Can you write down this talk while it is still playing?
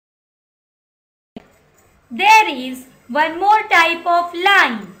there is one more type of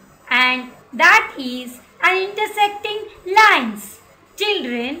line, and that is an intersecting lines.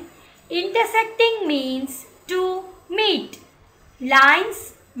 Children, intersecting means to meet.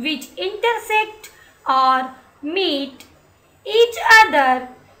 Lines which intersect or meet each other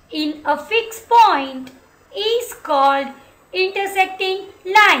in a fixed point is called intersecting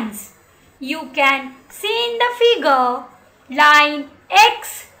lines. You can see in the figure line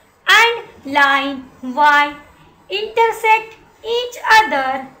X and line Y intersect each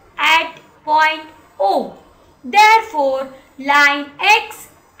other at point O. Therefore, line X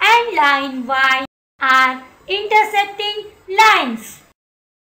and line Y are intersecting lines.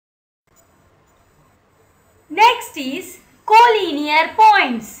 Next is collinear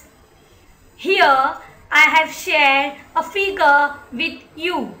points. Here I have shared a figure with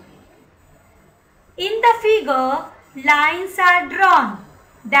you. In the figure, lines are drawn.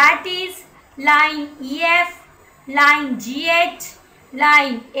 That is line EF, line GH,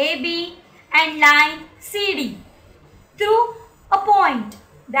 line AB and line CD through a point,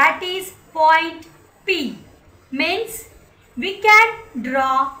 that is point P. Means we can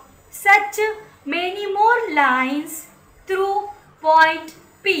draw such many more lines through point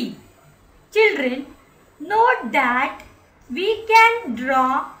P. Children, note that we can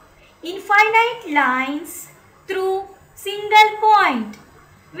draw infinite lines through single point,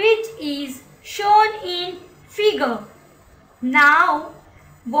 which is shown in figure. Now,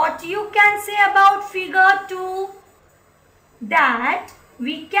 what you can say about figure 2? That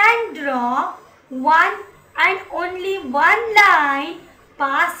we can draw one and only one line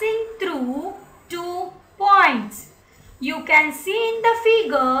passing through 2 points. You can see in the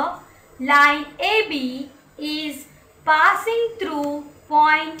figure line AB is passing through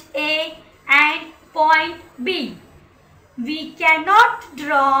point A and point B. We cannot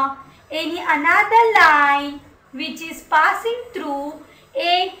draw any another line which is passing through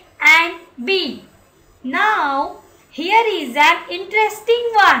A and B. Now, here is an interesting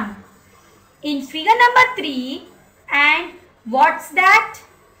one. In figure number 3, and what's that?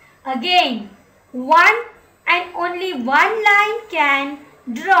 Again, one and only one line can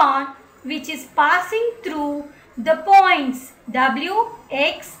drawn which is passing through the points W,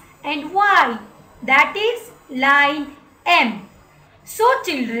 X and Y, that is line M. So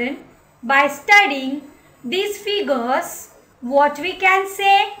children, by studying these figures, what we can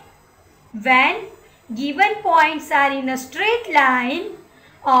say? When given points are in a straight line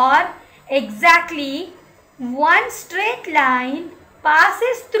or exactly one straight line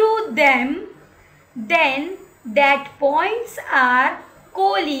passes through them, then that points are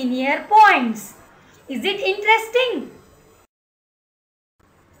collinear points. Is it interesting?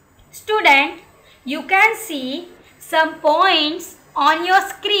 Student, you can see some points on your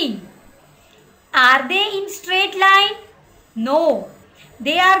screen. Are they in straight line? No,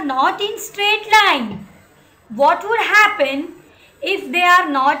 they are not in straight line. What would happen if they are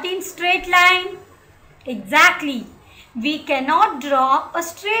not in straight line? Exactly, we cannot draw a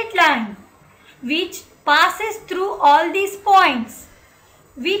straight line which passes through all these points,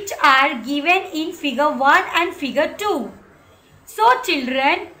 which are given in figure 1 and figure 2. So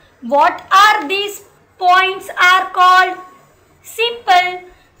children, what are these points are called? Simple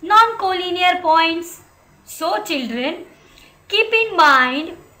non-collinear points. So children, keep in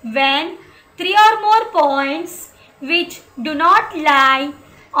mind when 3 or more points which do not lie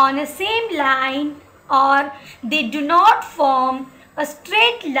on a same line or they do not form a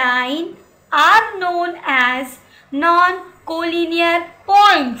straight line are known as non-collinear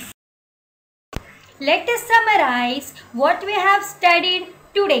points. Let us summarize what we have studied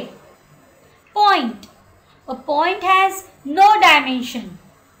today. Point. A point has no dimension.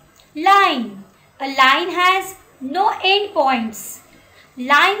 Line. A line has no end points.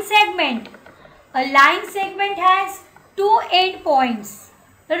 Line segment. A line segment has 2 end points.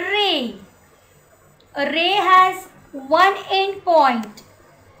 Ray. A ray has 1 end point.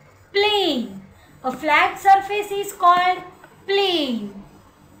 Plane. A flat surface is called plane.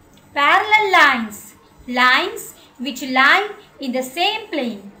 Parallel lines. Lines which lie in the same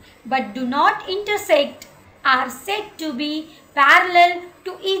plane but do not intersect are said to be parallel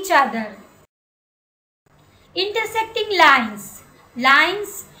to each other. Intersecting lines.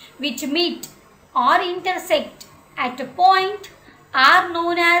 Lines which meet or intersect at a point are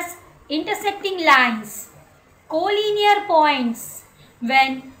known as intersecting lines. Collinear points.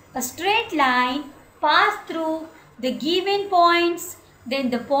 When a straight line passes through the given points, then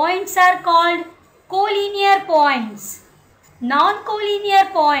the points are called collinear points.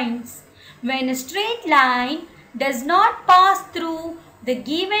 Non-collinear points. When a straight line does not pass through the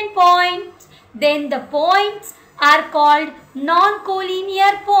given points, then the points are called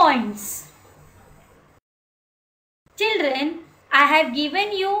non-collinear points. Children, I have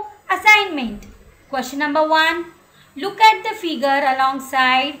given you assignment. Question number 1. Look at the figure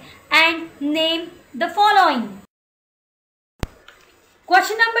alongside and name the following.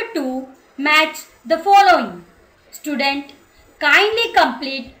 Question number 2. Match the following. Student, kindly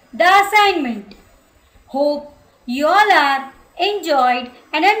complete the assignment. Hope you all are enjoyed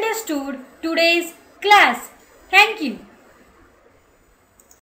and understood today's class. Thank you.